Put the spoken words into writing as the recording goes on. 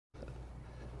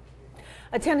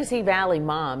A Tennessee Valley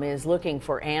mom is looking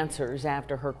for answers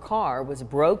after her car was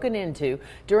broken into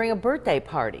during a birthday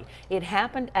party. It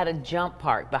happened at a jump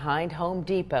park behind Home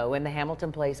Depot in the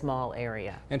Hamilton Place Mall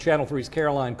area. And Channel 3's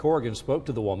Caroline Corrigan spoke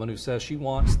to the woman who says she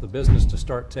wants the business to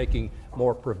start taking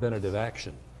more preventative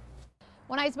action.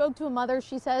 When I spoke to a mother,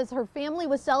 she says her family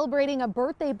was celebrating a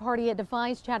birthday party at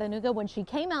DEFY Chattanooga. When she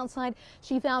came outside,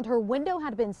 she found her window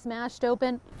had been smashed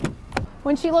open.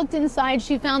 When she looked inside,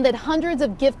 she found that hundreds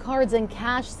of gift cards and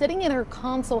cash sitting in her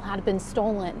console had been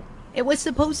stolen. It was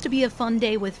supposed to be a fun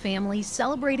day with family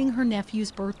celebrating her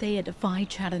nephew's birthday at DEFY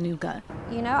Chattanooga.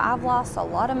 You know, I've lost a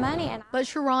lot of money. But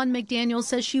Cheron McDaniel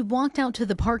says she walked out to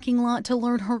the parking lot to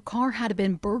learn her car had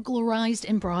been burglarized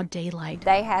in broad daylight.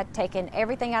 They had taken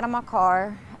everything out of my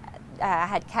car. I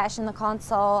had cash in the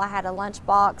console. I had a lunch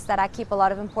box that I keep a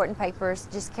lot of important papers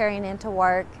just carrying into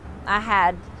work. I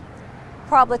had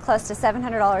probably close to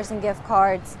 $700 in gift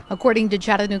cards. According to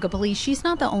Chattanooga police, she's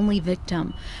not the only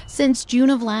victim. Since June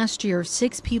of last year,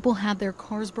 6 people had their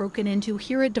cars broken into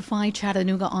here at DEFY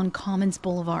Chattanooga on Commons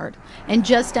Blvd. And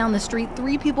just down the street,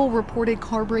 3 people reported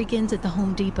car break-ins at the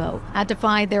Home Depot. At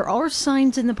DEFY, there are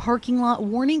signs in the parking lot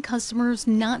warning customers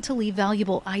not to leave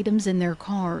valuable items in their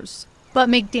cars. But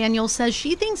McDaniel says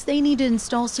she thinks they need to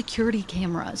install security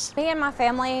cameras. Me and my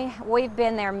family, we've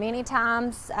been there many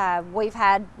times. We've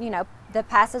had, the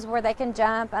passes where they can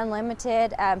jump,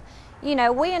 unlimited.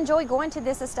 We enjoy going to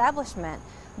this establishment.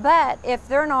 But if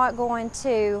they're not going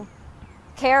to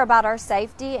care about our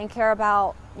safety and care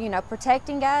about,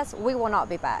 protecting us, we will not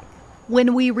be back.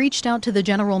 When we reached out to the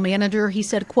general manager, he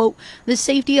said, quote, "The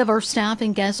safety of our staff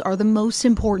and guests are the most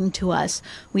important to us.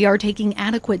 We are taking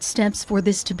adequate steps for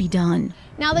this to be done."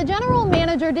 Now, the general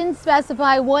manager didn't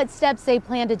specify what steps they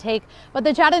plan to take, but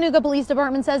the Chattanooga Police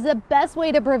Department says the best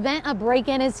way to prevent a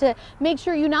break-in is to make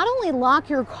sure you not only lock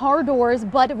your car doors,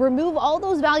 but remove all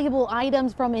those valuable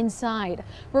items from inside.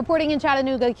 Reporting in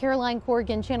Chattanooga, Caroline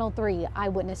Corrigan, Channel 3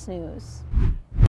 Eyewitness News.